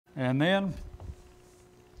And then,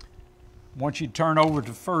 once you turn over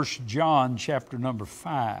to 1 John chapter number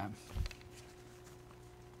 5.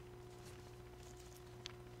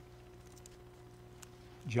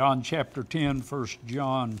 John chapter 10, 1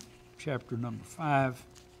 John chapter number 5.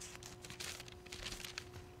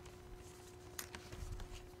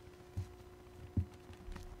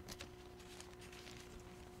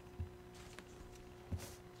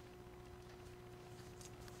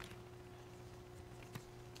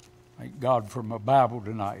 Thank God for my Bible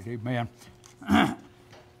tonight. Amen.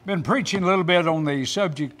 Been preaching a little bit on the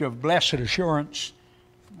subject of blessed assurance.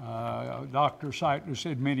 Dr. Sightler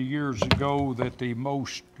said many years ago that the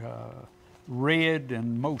most read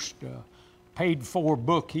and most paid for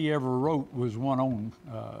book he ever wrote was one on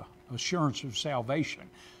assurance of salvation.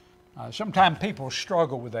 Sometimes people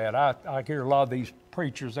struggle with that. I hear a lot of these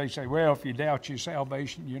preachers, they say, well, if you doubt your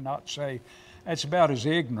salvation, you're not saved. That's about as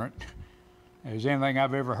ignorant as anything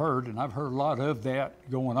I've ever heard, and I've heard a lot of that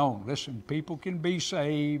going on. Listen, people can be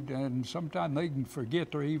saved, and sometimes they can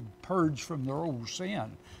forget they're even purged from their old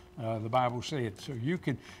sin, the Bible said. So you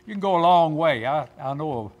can go a long way. I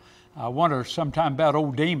wonder sometime about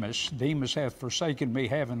old Demas. Demas hath forsaken me,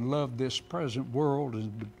 having loved this present world,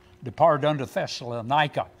 and departed unto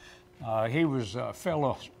Thessalonica. He was a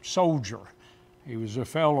fellow soldier. He was a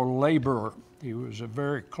fellow laborer. He was a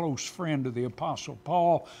very close friend of the Apostle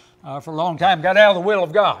Paul for a long time. Got out of the will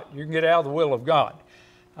of God. You can get out of the will of God.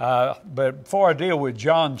 But before I deal with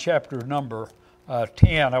John chapter number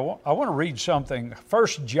 10, I want to read something. 1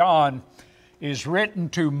 John is written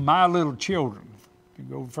to my little children. You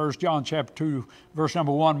go to 1 John chapter 2, verse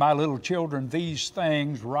number 1, my little children, these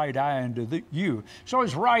things write I unto you. So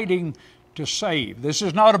he's writing to save. This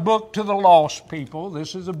is not a book to the lost people.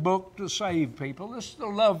 This is a book to save people. This is a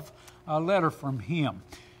love letter from him.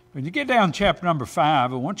 When you get down to chapter number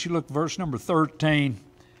 5, I want you to look at verse number 13.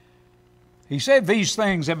 He said, these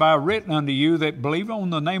things have I written unto you that believe on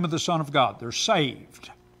the name of the Son of God. They're saved.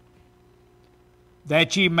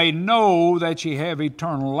 That ye may know that ye have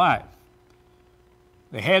eternal life.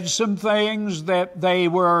 They had some things that they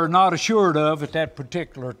were not assured of at that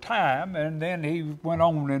particular time. And then he went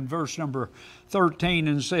on in verse number 13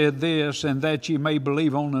 and said this, and that ye may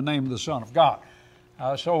believe on the name of the Son of God.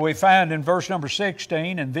 So we find in verse number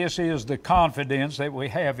 16, and this is the confidence that we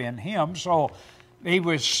have in him. So he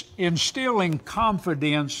was instilling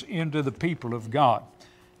confidence into the people of God.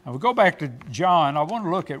 Now we go back to John. I want to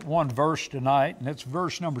look at one verse tonight, and that's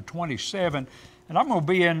verse number 27. And I'm going to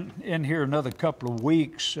be in here another couple of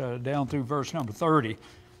weeks down through verse number 30.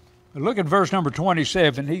 But look at verse number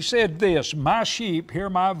 27. He said this, my sheep hear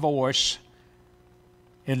my voice,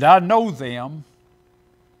 and I know them,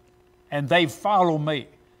 and they follow me.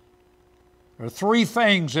 There are three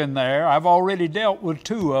things in there. I've already dealt with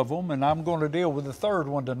two of them, and I'm going to deal with the third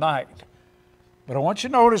one tonight. But I want you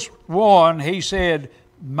to notice one, he said,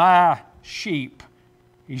 my sheep.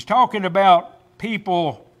 He's talking about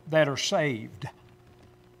people that are saved.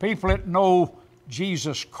 People that know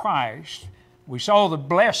Jesus Christ. We saw the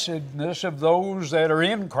blessedness of those that are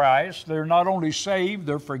in Christ. They're not only saved,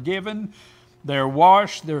 they're forgiven, they're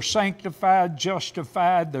washed, they're sanctified,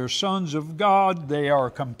 justified, they're sons of God, they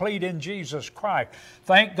are complete in Jesus Christ.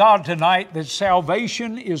 Thank God tonight that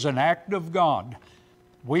salvation is an act of God.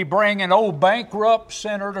 We bring an old bankrupt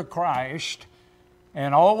sinner to Christ,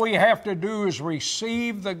 and all we have to do is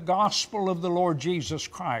receive the gospel of the Lord Jesus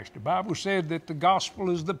Christ. The Bible said that the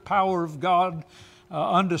gospel is the power of God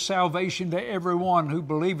unto salvation to everyone who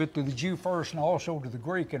believeth, to the Jew first and also to the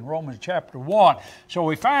Greek in Romans chapter 1. So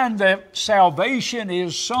we find that salvation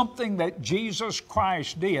is something that Jesus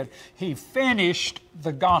Christ did. He finished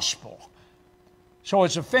the gospel. So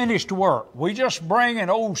it's a finished work. We just bring an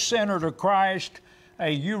old sinner to Christ.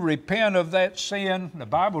 Hey, you repent of that sin. The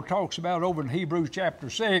Bible talks about over in Hebrews chapter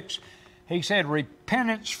 6. He said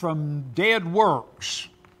repentance from dead works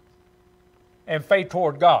and faith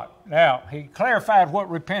toward God. Now, he clarified what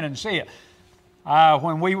repentance is.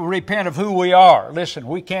 When we repent of who we are. Listen,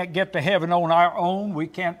 we can't get to heaven on our own. We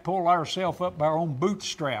can't pull ourselves up by our own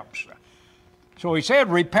bootstraps. So he said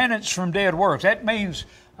repentance from dead works. That means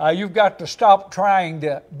you've got to stop trying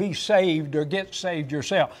to be saved or get saved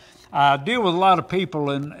yourself. I deal with a lot of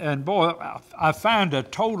people, and boy, I find a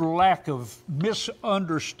total lack of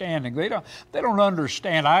misunderstanding. They don't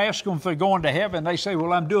understand. I ask them if they're going to heaven. They say,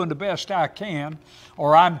 well, I'm doing the best I can,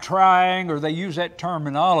 or I'm trying, or they use that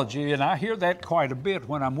terminology, and I hear that quite a bit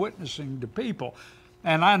when I'm witnessing to people.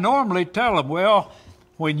 And I normally tell them, well,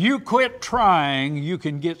 when you quit trying, you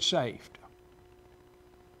can get saved.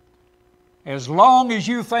 As long as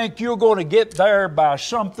you think you're going to get there by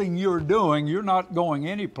something you're doing, you're not going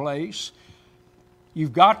anyplace.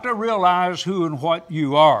 You've got to realize who and what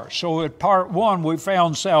you are. So at part 1, we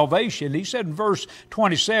found salvation. He said in verse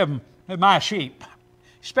 27, my sheep.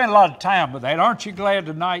 You spend a lot of time with that. Aren't you glad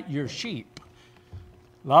tonight you're sheep?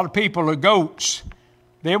 A lot of people are goats.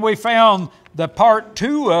 Then we found the part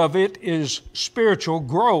 2 of it is spiritual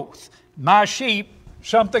growth. My sheep,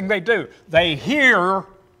 something they do. They hear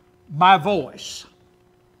my voice.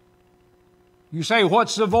 You say,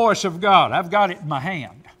 what's the voice of God? I've got it in my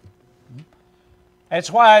hand. That's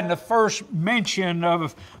why in the first mention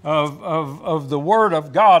of the Word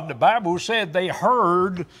of God, the Bible said they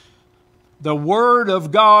heard the Word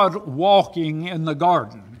of God walking in the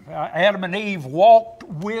garden. Adam and Eve walked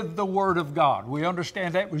with the Word of God. We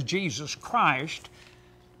understand that was Jesus Christ,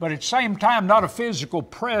 but at the same time, not a physical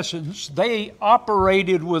presence. They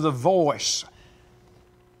operated with a voice.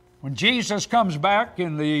 When Jesus comes back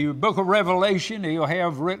in the book of Revelation, he'll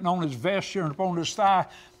have written on his vesture and upon his thigh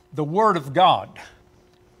the Word of God.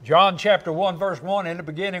 John chapter 1, verse 1, in the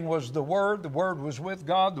beginning was the Word was with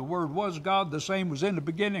God, the Word was God, the same was in the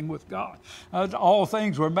beginning with God. All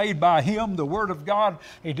things were made by Him, the Word of God.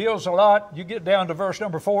 He deals a lot. You get down to verse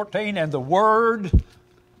number 14, and the Word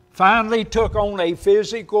finally took on a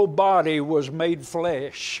physical body, was made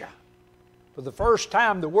flesh. For the first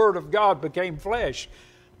time, the Word of God became flesh.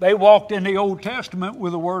 They walked in the Old Testament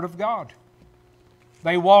with the Word of God.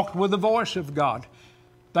 They walked with the voice of God.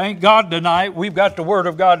 Thank God tonight we've got the Word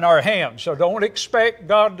of God in our hands. So don't expect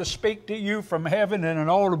God to speak to you from heaven in an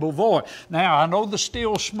audible voice. Now, I know the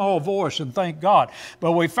still small voice, and thank God.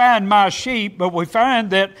 But we find my sheep, but we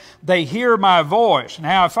find that they hear my voice.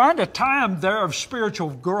 Now, I find a time there of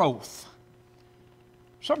spiritual growth.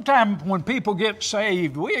 Sometimes when people get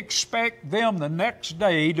saved, we expect them the next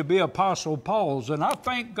day to be Apostle Paul's. And I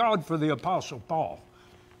thank God for the Apostle Paul.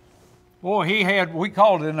 Boy, we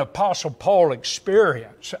called it an Apostle Paul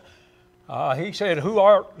experience. He said, who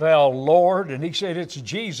art thou, Lord? And he said, it's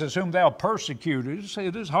Jesus whom thou persecutest. He said,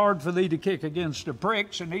 it is hard for thee to kick against the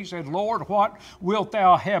pricks. And he said, Lord, what wilt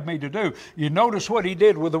thou have me to do? You notice what he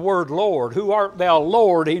did with the word Lord. Who art thou,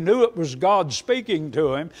 Lord? He knew it was God speaking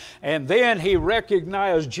to him. And then he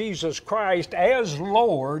recognized Jesus Christ as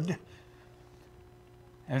Lord.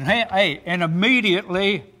 And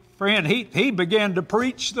immediately, friend, he began to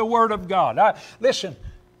preach the Word of God. Listen,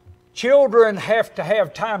 children have to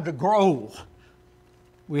have time to grow.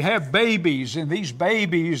 We have babies, and these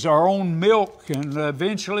babies are on milk, and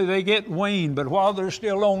eventually they get weaned. But while they're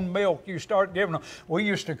still on milk, you start giving them, we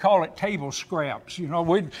used to call it table scraps. You know,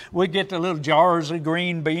 we'd get the little jars of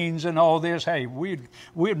green beans and all this. Hey, we'd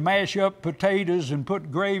mash up potatoes and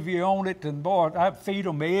put gravy on it, and boy, I'd feed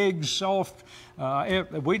them eggs, soft.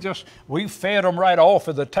 We fed them right off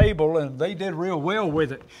of the table, and they did real well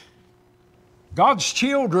with it. God's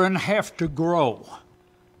children have to grow.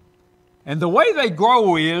 And the way they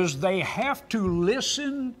grow is they have to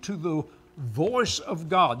listen to the voice of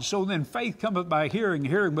God. So then faith cometh by hearing,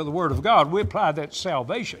 hearing by the Word of God. We apply that to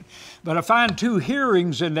salvation. But I find 2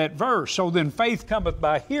 hearings in that verse. So then faith cometh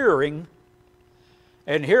by hearing,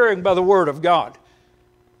 and hearing by the Word of God.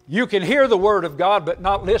 You can hear the Word of God but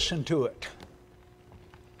not listen to it.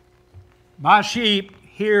 My sheep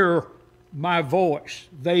hear my voice.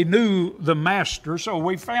 They knew the Master. So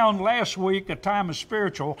we found last week a time of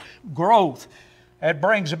spiritual growth that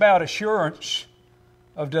brings about assurance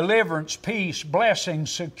of deliverance, peace, blessing,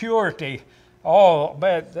 security. Oh,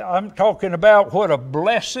 but I'm talking about what a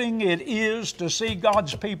blessing it is to see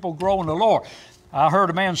God's people grow in the Lord. I heard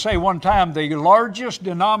a man say one time, the largest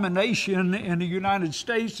denomination in the United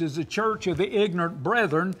States is the Church of the Ignorant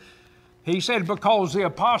Brethren. He said, because the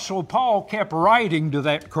Apostle Paul kept writing to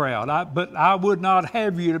that crowd, but I would not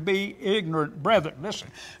have you to be ignorant, brethren. Listen,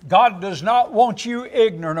 God does not want you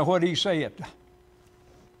ignorant of what He said.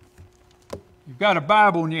 You've got a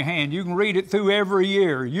Bible in your hand. You can read it through every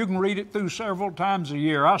year. You can read it through several times a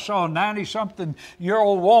year. I saw a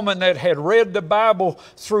 90-something-year-old woman that had read the Bible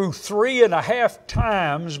through 3.5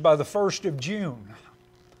 times by the 1st of June.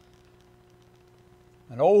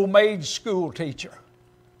 An old maid school teacher.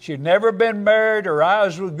 She'd never been married. Her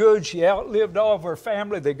eyes were good. She outlived all of her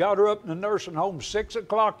family. They got her up in the nursing home 6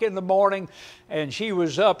 o'clock in the morning, and she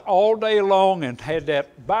was up all day long and had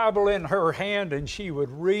that Bible in her hand, and she would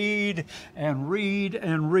read and read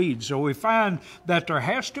and read. So we find that there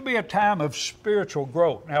has to be a time of spiritual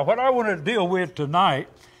growth. Now, what I want to deal with tonight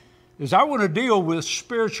is I want to deal with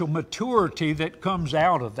spiritual maturity that comes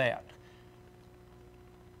out of that.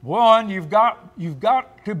 One, you've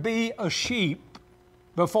got to be a sheep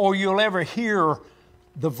before you'll ever hear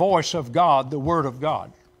the voice of God, the Word of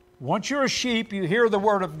God. Once you're a sheep, you hear the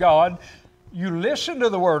Word of God, you listen to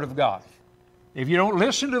the Word of God. If you don't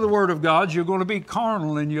listen to the Word of God, you're going to be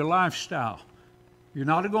carnal in your lifestyle. You're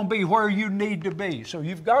not going to be where you need to be. So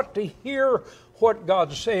you've got to hear what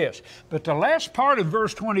God says. But the last part of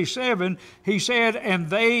verse 27, he said, and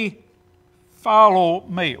they follow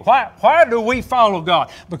me. Why do we follow God?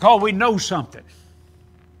 Because we know something.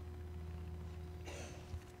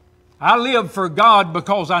 I live for God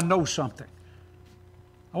because I know something.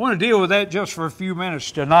 I want to deal with that just for a few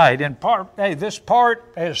minutes tonight. And this part,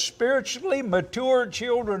 as spiritually mature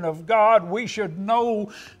children of God, we should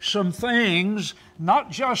know some things, not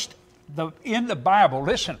just in the Bible.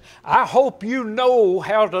 Listen, I hope you know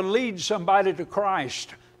how to lead somebody to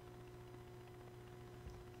Christ.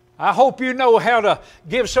 I hope you know how to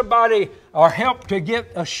give somebody or help to get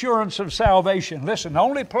assurance of salvation. Listen, the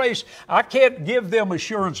only place I can't give them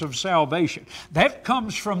assurance of salvation, that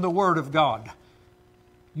comes from the Word of God.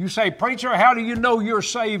 You say, preacher, how do you know you're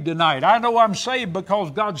saved tonight? I know I'm saved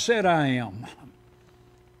because God said I am.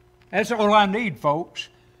 That's all I need, folks.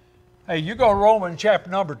 Hey, you go to Romans chapter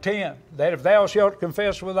number 10, that if thou shalt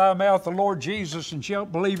confess with thy mouth the Lord Jesus and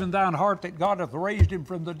shalt believe in thine heart that God hath raised him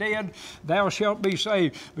from the dead, thou shalt be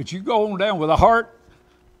saved. But you go on down with a heart,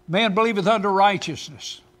 man believeth unto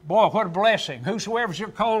righteousness. Boy, what a blessing. Whosoever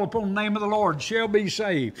shall call upon the name of the Lord shall be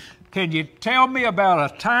saved. Can you tell me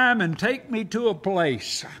about a time and take me to a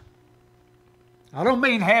place? I don't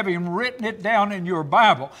mean having written it down in your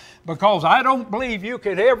Bible, because I don't believe you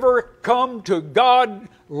could ever come to God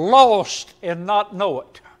lost and not know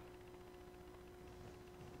it.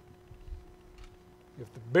 If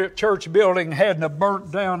the church building hadn't have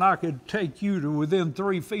burnt down, I could take you to within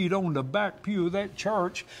 3 feet on the back pew of that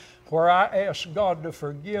church where I asked God to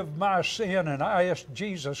forgive my sin and I asked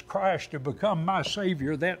Jesus Christ to become my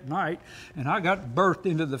Savior that night, and I got birthed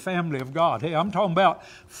into the family of God. Hey, I'm talking about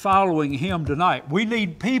following Him tonight. We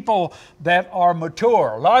need people that are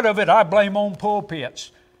mature. A lot of it I blame on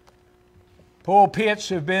pulpits. Pulpits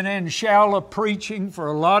have been in shallow preaching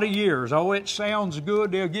for a lot of years. Oh, it sounds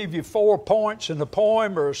good. They'll give you 4 points in a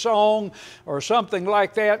poem or a song or something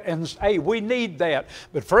like that. And hey, we need that.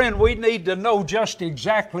 But friend, we need to know just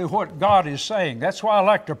exactly what God is saying. That's why I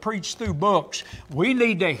like to preach through books. We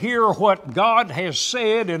need to hear what God has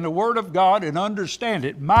said in the Word of God and understand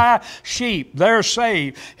it. My sheep, they're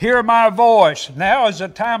saved. Hear my voice. Now is a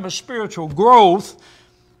time of spiritual growth.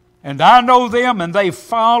 And I know them and they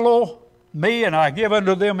follow me, and I give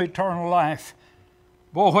unto them eternal life.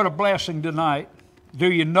 Boy, what a blessing tonight. Do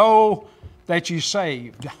you know that you're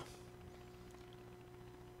saved?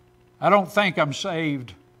 I don't think I'm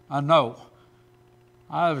saved. I know.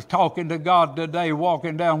 I was talking to God today,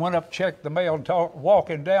 walking down, went up, checked the mail,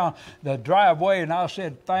 walking down the driveway, and I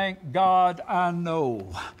said, thank God I know.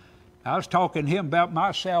 I was talking to Him about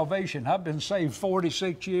my salvation. I've been saved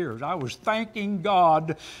 46 years. I was thanking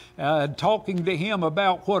God, talking to Him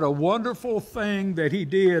about what a wonderful thing that He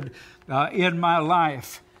did in my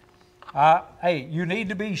life. Hey, you need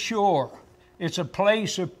to be sure. It's a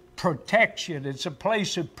place of protection. It's a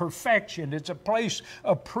place of perfection. It's a place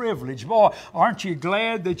of privilege. Boy, aren't you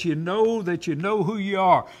glad that you know who you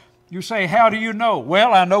are? You say, how do you know?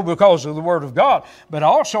 Well, I know because of the Word of God, but I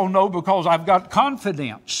also know because I've got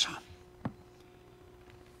confidence.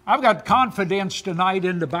 I've got confidence tonight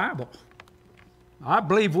in the Bible. I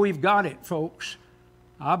believe we've got it, folks.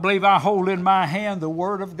 I believe I hold in my hand the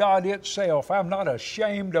Word of God itself. I'm not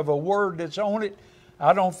ashamed of a word that's on it.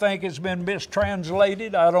 I don't think it's been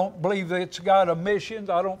mistranslated. I don't believe it's got omissions.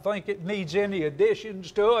 I don't think it needs any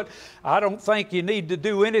additions to it. I don't think you need to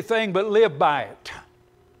do anything but live by it.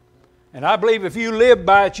 And I believe if you live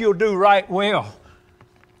by it, you'll do right well.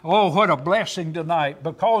 Oh, what a blessing tonight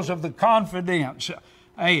because of the confidence.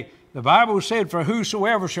 Hey, the Bible said, for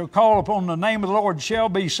whosoever shall call upon the name of the Lord shall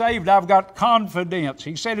be saved. I've got confidence.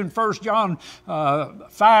 He said in 1 John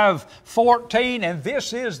 5:14, and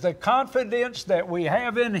this is the confidence that we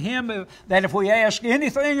have in Him, that if we ask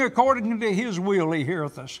anything according to His will, He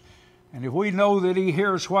heareth us. And if we know that He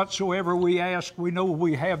hears whatsoever we ask, we know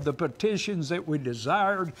we have the petitions that we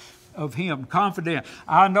desired of Him. Confident.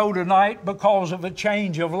 I know tonight because of a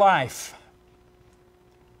change of life.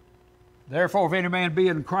 Therefore, if any man be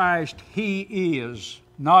in Christ, he is,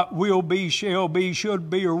 not will be, shall be, should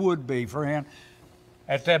be, or would be, friend.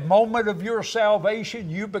 At that moment of your salvation,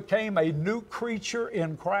 you became a new creature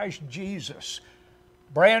in Christ Jesus.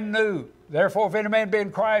 Brand new. Therefore, if any man be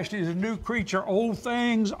in Christ, he is a new creature. Old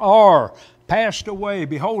things are passed away.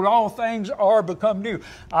 Behold, all things are become new.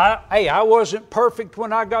 I wasn't perfect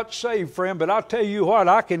when I got saved, friend, but I'll tell you what,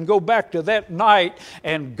 I can go back to that night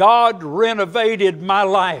and God renovated my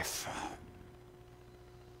life.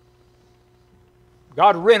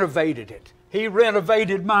 God renovated it. He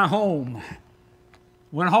renovated my home.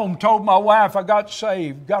 Went home, told my wife I got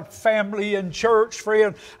saved, got family in church,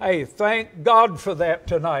 friend. Hey, thank God for that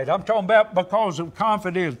tonight. I'm talking about because of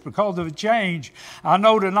confidence, because of a change. I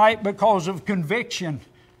know tonight because of conviction.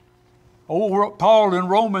 Old Paul in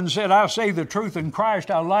Romans said, I say the truth in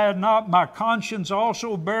Christ, I lie not, my conscience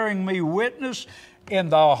also bearing me witness in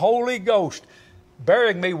the Holy Ghost.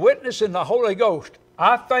 Bearing me witness in the Holy Ghost.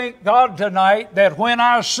 I thank God tonight that when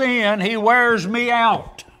I sin, He wears me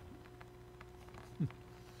out.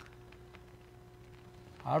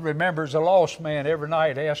 I remember as a lost man every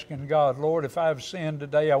night asking God, Lord, if I've sinned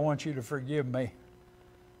today, I want you to forgive me.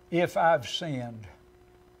 If I've sinned.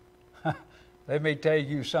 Let me tell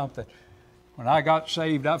you something. When I got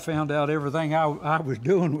saved, I found out everything I was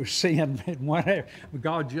doing was sin. And whenever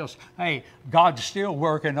God's still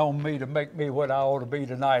working on me to make me what I ought to be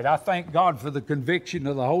tonight. I thank God for the conviction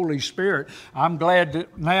of the Holy Spirit. I'm glad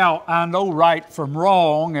that now I know right from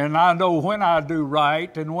wrong, and I know when I do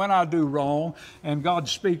right and when I do wrong, and God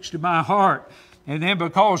speaks to my heart. And then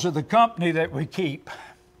because of the company that we keep.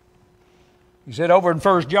 He said over in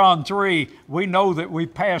 1 John 3, we know that we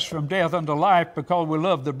pass from death unto life because we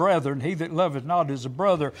love the brethren. He that loveth not his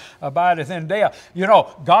brother abideth in death. You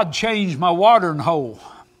know, God changed my watering hole.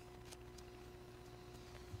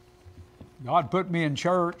 God put me in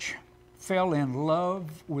church, fell in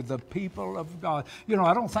love with the people of God. You know,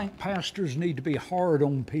 I don't think pastors need to be hard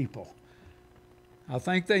on people. I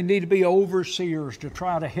think they need to be overseers to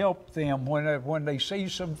try to help them when they see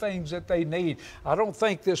some things that they need. I don't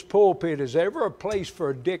think this pulpit is ever a place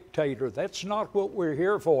for a dictator. That's not what we're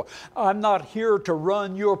here for. I'm not here to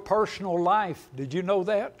run your personal life. Did you know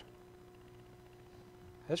that?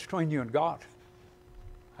 That's between you and God.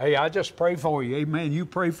 Hey, I just pray for you. Amen. You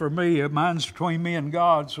pray for me. Mine's between me and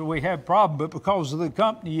God. So we have problems, but because of the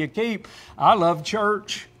company you keep, I love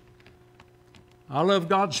church. I love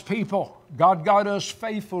God's people. God got us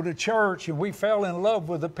faithful to church, and we fell in love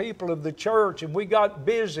with the people of the church, and we got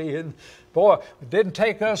busy, and boy, it didn't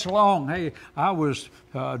take us long. Hey, I was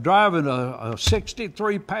driving a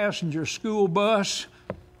 63-passenger school bus.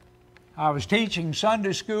 I was teaching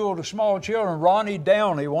Sunday school to small children. Ronnie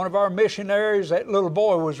Downey, one of our missionaries, that little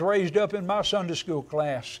boy was raised up in my Sunday school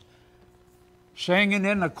class. Singing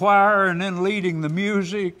in the choir and then leading the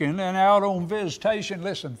music and then out on visitation.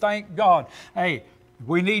 Listen, thank God. Hey,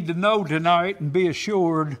 we need to know tonight and be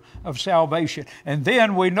assured of salvation. And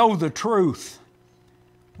then we know the truth.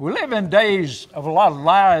 We live in days of a lot of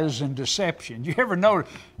lies and deception. You ever know,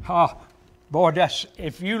 boy, that's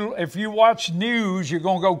if you watch news, you're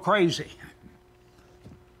going to go crazy.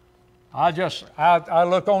 I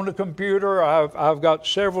look on the computer. I've got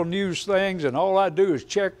several news things, and all I do is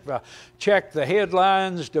check the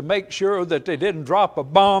headlines to make sure that they didn't drop a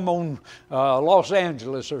bomb on Los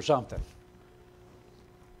Angeles or something.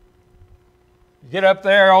 You get up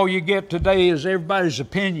there, all you get today is everybody's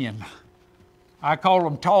opinion. I call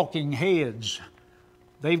them talking heads.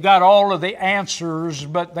 They've got all of the answers,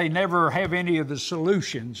 but they never have any of the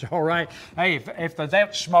solutions, all right? Hey, if they're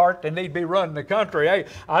that smart, they need to be running the country. Hey,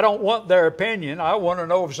 I don't want their opinion. I want to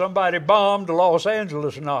know if somebody bombed Los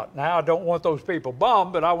Angeles or not. Now, I don't want those people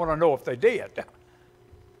bombed, but I want to know if they did.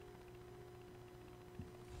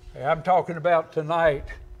 Hey, I'm talking about tonight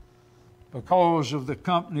because of the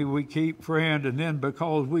company we keep, friend, and then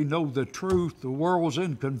because we know the truth. The world's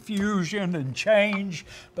in confusion and change,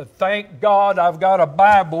 but thank God I've got a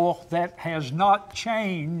Bible that has not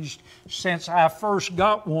changed since I first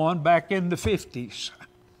got one back in the 50s.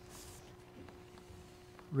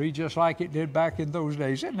 Read just like it did back in those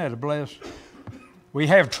days. Isn't that a bless? We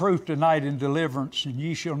have truth tonight in deliverance, and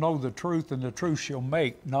ye shall know the truth, and the truth shall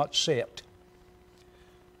make, not set.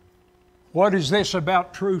 What is this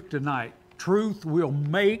about truth tonight? Truth will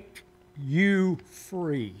make you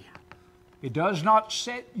free. It does not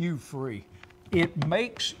set you free. It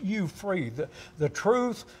makes you free. The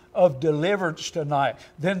truth of deliverance tonight.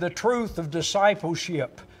 Then the truth of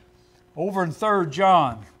discipleship. Over in 3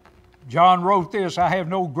 John, John wrote this, I have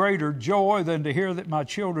no greater joy than to hear that my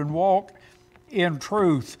children walk in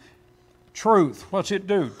truth. Truth, what's it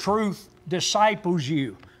do? Truth disciples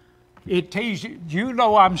you. It teaches you. You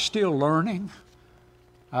know I'm still learning.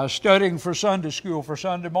 I was studying for Sunday school for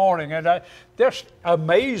Sunday morning, and just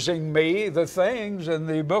amazing me the things in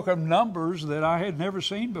the book of Numbers that I had never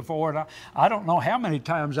seen before. And I don't know how many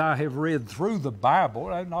times I have read through the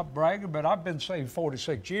Bible. I'm not bragging, but I've been saved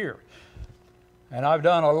 46 years. And I've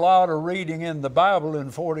done a lot of reading in the Bible in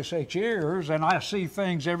 46 years, and I see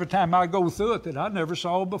things every time I go through it that I never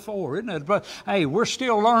saw before, isn't it? But hey, we're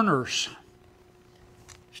still learners,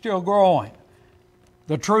 still growing.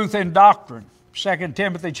 The truth in doctrine. 2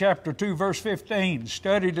 Timothy chapter 2, verse 15,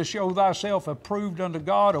 study to show thyself approved unto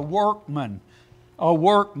God, a workman. A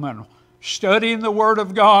workman. Studying the Word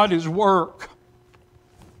of God is work.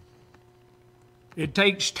 It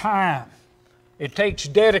takes time. It takes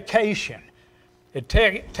dedication. It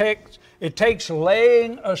takes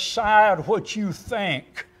laying aside what you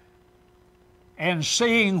think and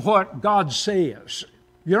seeing what God says.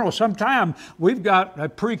 You know, sometimes we've got a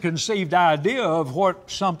preconceived idea of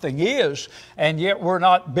what something is, and yet we're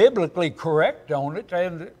not biblically correct on it.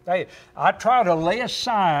 And I try to lay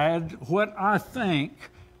aside what I think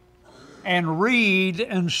and read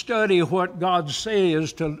and study what God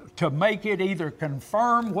says to make it either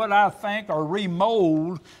confirm what I think or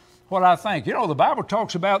remold what I think. You know, the Bible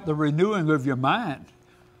talks about the renewing of your mind.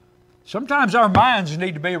 Sometimes our minds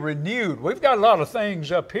need to be renewed. We've got a lot of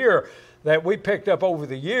things up here that we picked up over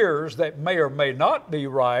the years that may or may not be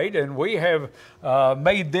right, and we have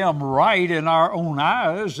made them right in our own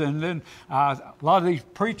eyes. And then a lot of these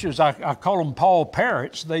preachers, I call them Paul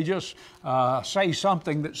parrots. They just say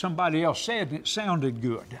something that somebody else said and it sounded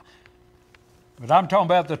good. But I'm talking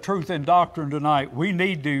about the truth in doctrine tonight. We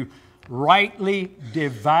need to rightly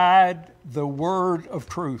divide the word of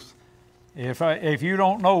truth. If you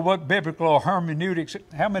don't know what biblical hermeneutics,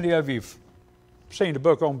 how many of you seen a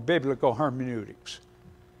book on biblical hermeneutics?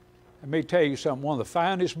 Let me tell you something, one of the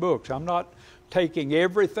finest books. I'm not taking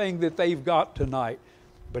everything that they've got tonight,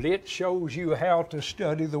 but it shows you how to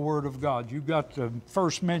study the Word of God. You've got the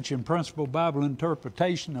first mention, principal Bible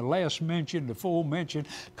interpretation, the last mention, the full mention,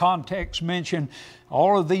 context mention.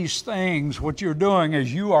 All of these things, what you're doing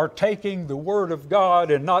is you are taking the Word of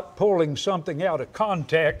God and not pulling something out of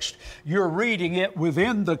context. You're reading it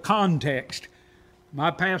within the context. My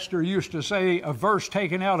pastor used to say a verse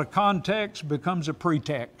taken out of context becomes a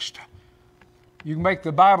pretext. You can make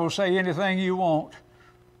the Bible say anything you want.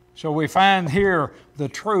 So we find here the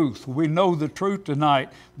truth. We know the truth tonight.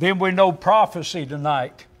 Then we know prophecy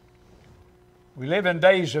tonight. We live in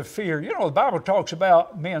days of fear. You know, the Bible talks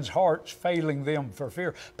about men's hearts failing them for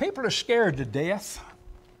fear. People are scared to death.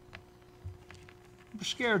 They're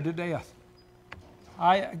scared to death.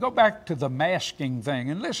 I go back to the masking thing.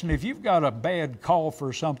 And listen, if you've got a bad cough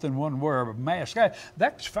or something, one wear a mask,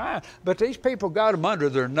 that's fine. But these people got them under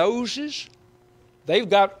their noses. They've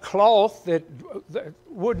got cloth that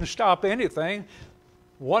wouldn't stop anything.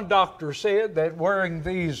 One doctor said that wearing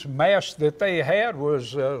these masks that they had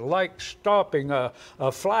was like stopping a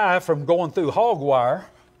fly from going through hog wire.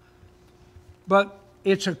 But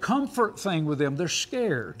it's a comfort thing with them. They're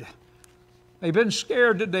scared. They've been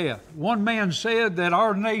scared to death. One man said that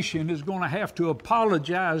our nation is going to have to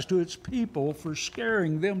apologize to its people for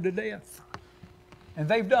scaring them to death. And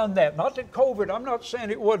they've done that. Not that COVID, I'm not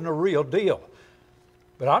saying it wasn't a real deal,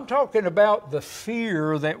 but I'm talking about the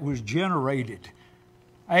fear that was generated.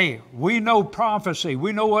 Hey, we know prophecy.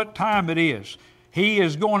 We know what time it is. He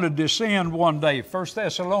is going to descend one day. 1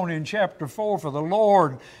 Thessalonians chapter 4, for the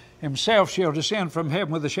Lord Himself shall descend from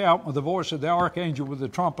heaven with a shout, with the voice of the archangel, with the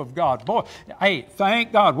trump of God. Boy, hey,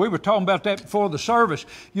 thank God. We were talking about that before the service.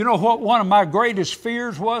 You know what one of my greatest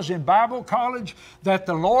fears was in Bible college? That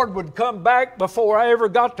the Lord would come back before I ever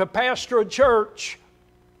got to pastor a church.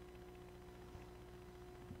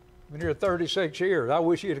 I've been here 36 years. I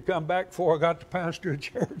wish He'd have come back before I got to pastor a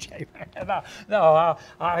church. Amen.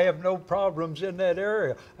 I have no problems in that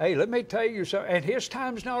area. Hey, let me tell you something. And His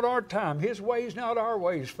time's not our time. His way's not our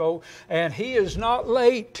ways, folks. And He is not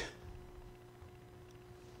late.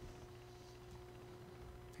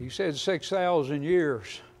 He said 6,000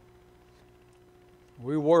 years.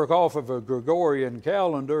 We work off of a Gregorian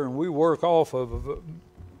calendar, and we work off of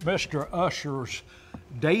Mr. Usher's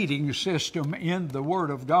dating system in the Word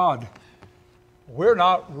of God. We're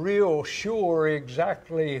not real sure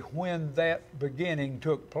exactly when that beginning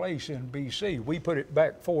took place in BC. We put it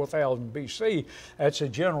back 4,000 BC. That's a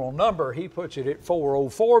general number. He puts it at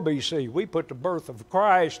 404 BC. We put the birth of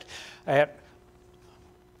Christ at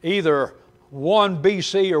either 1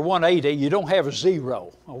 BC or 1 AD. You don't have a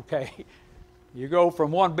zero, okay? You go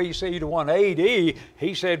from 1 BC to 1 AD.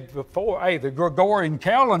 He said before, hey, the Gregorian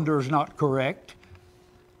calendar is not correct.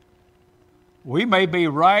 We may be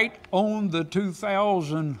right on the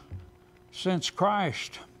 2,000 since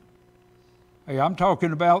Christ. Hey, I'm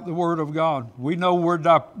talking about the Word of God. We know we're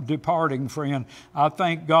departing, friend. I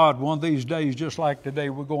thank God one of these days, just like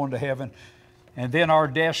today, we're going to heaven. And then our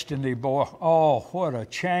destiny, boy, oh, what a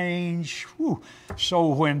change. Whew. So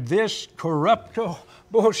when this corruptible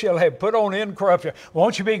shall have put on incorruptible,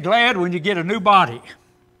 won't you be glad when you get a new body?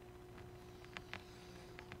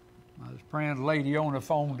 I was friend, lady on the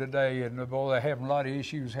phone today, and boy, they're having a lot of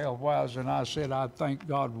issues health-wise, and I said, I thank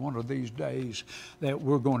God one of these days that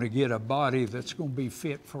we're going to get a body that's going to be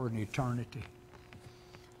fit for an eternity.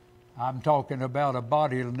 I'm talking about a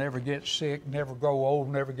body that'll never get sick, never grow old,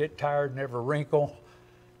 never get tired, never wrinkle.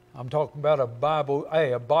 I'm talking about a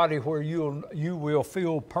body where you will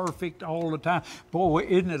feel perfect all the time. Boy,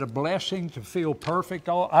 isn't it a blessing to feel perfect?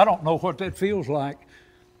 I don't know what that feels like.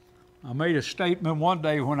 I made a statement one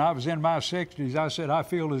day when I was in my 60s. I said, I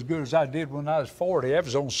feel as good as I did when I was 40. That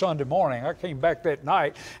was on Sunday morning. I came back that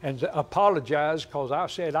night and apologized because I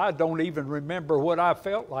said, I don't even remember what I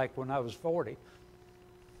felt like when I was 40.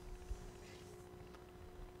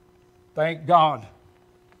 Thank God.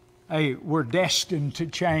 Hey, we're destined to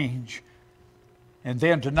change. And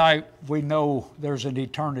then tonight we know there's an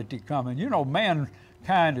eternity coming. You know,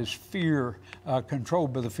 mankind is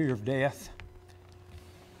controlled by the fear of death.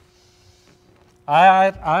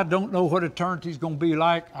 I don't know what eternity's going to be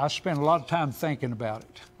like. I spent a lot of time thinking about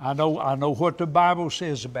it. I know what the Bible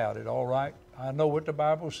says about it, all right? I know what the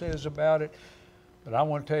Bible says about it. But I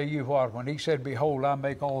want to tell you what, when he said, behold, I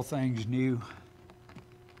make all things new,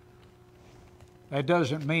 that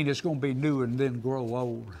doesn't mean it's going to be new and then grow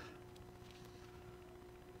old.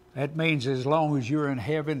 That means as long as you're in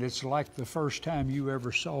heaven, it's like the first time you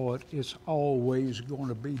ever saw it. It's always going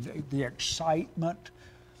to be the excitement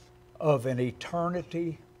of an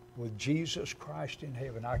eternity with Jesus Christ in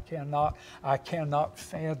heaven. I cannot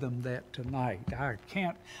fathom that tonight. I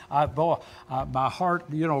can't. My heart,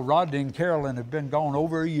 you know, Rodney and Carolyn have been gone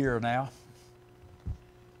over a year now.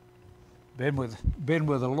 Been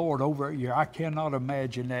with the Lord over a year. I cannot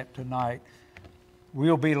imagine that tonight.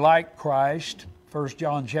 We'll be like Christ. 1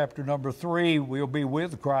 John chapter number 3, we'll be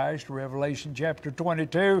with Christ. Revelation chapter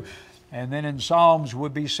 22. And then in Psalms, we'll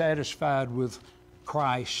be satisfied with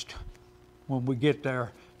Christ when we get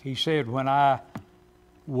there. He said, when I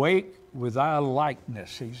wake with thy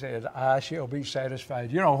likeness, he said, I shall be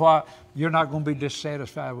satisfied. You know what? You're not going to be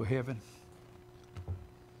dissatisfied with heaven.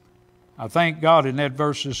 I thank God in that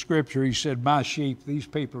verse of Scripture, he said, my sheep, these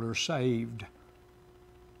people are saved.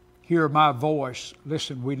 Hear my voice.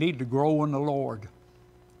 Listen, we need to grow in the Lord.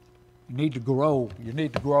 You need to grow. You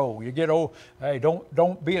need to grow. You get old. Hey,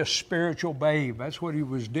 don't be a spiritual babe. That's what he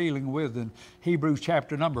was dealing with in Hebrews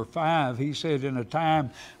chapter number 5. He said, in a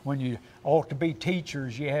time when you ought to be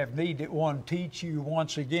teachers, you have need that one teach you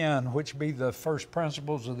once again, which be the first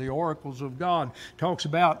principles of the oracles of God. Talks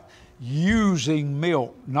about using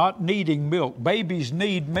milk, not needing milk. Babies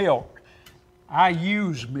need milk. I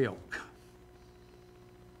use milk.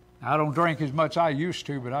 I don't drink as much as I used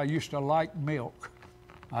to, but I used to like milk.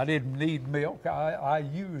 I didn't need milk. I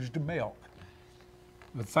used milk.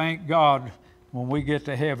 But thank God, when we get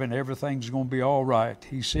to heaven, everything's going to be all right.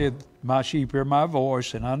 He said, my sheep hear my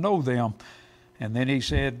voice, and I know them. And then he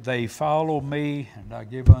said, they follow me, and I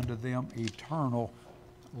give unto them eternal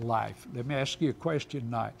life. Let me ask you a question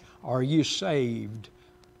tonight. Are you saved?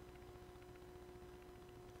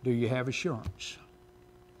 Do you have assurance?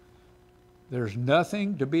 There's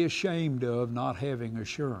nothing to be ashamed of not having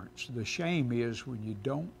assurance. The shame is when you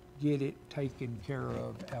don't get it taken care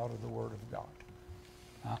of out of the Word of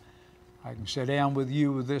God. I can sit down with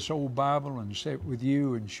you with this old Bible and sit with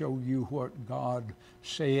you and show you what God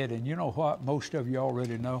said. And you know what? Most of you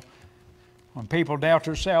already know. When people doubt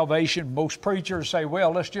their salvation, most preachers say,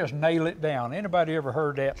 well, let's just nail it down. Anybody ever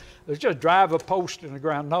heard that? Let's just drive a post in the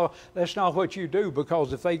ground. No, that's not what you do,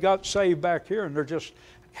 because if they got saved back here and they're just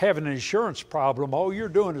having an insurance problem, all you're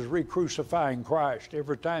doing is re-crucifying Christ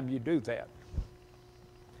every time you do that.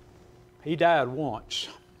 He died once.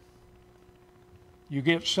 You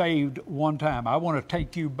get saved one time. I want to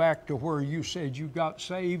take you back to where you said you got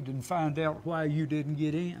saved and find out why you didn't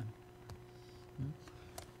get in.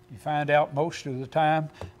 You find out most of the time.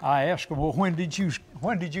 I ask them, well, when did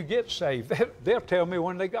you get saved? They'll tell me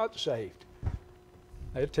when they got saved.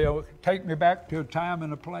 Take me back to a time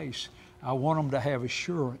and a place. I want them to have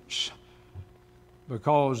assurance,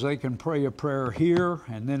 because they can pray a prayer here,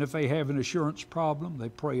 and then if they have an assurance problem, they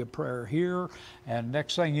pray a prayer here, and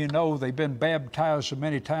next thing you know, they've been baptized so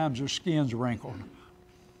many times their skin's wrinkled.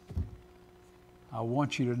 I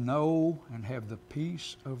want you to know and have the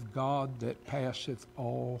peace of God that passeth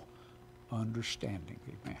all understanding.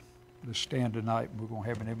 Amen. Let's stand tonight, and we're going to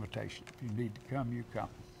have an invitation. If you need to come, you come.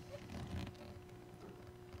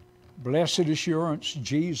 Blessed assurance,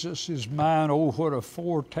 Jesus is mine. Oh, what a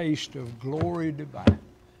foretaste of glory divine.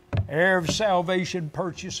 Heir of salvation,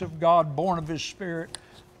 purchase of God, born of His Spirit,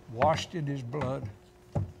 washed in His blood.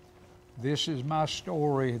 This is my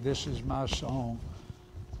story. This is my song,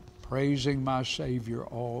 praising my Savior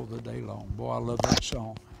all the day long. Boy, I love that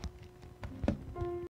song.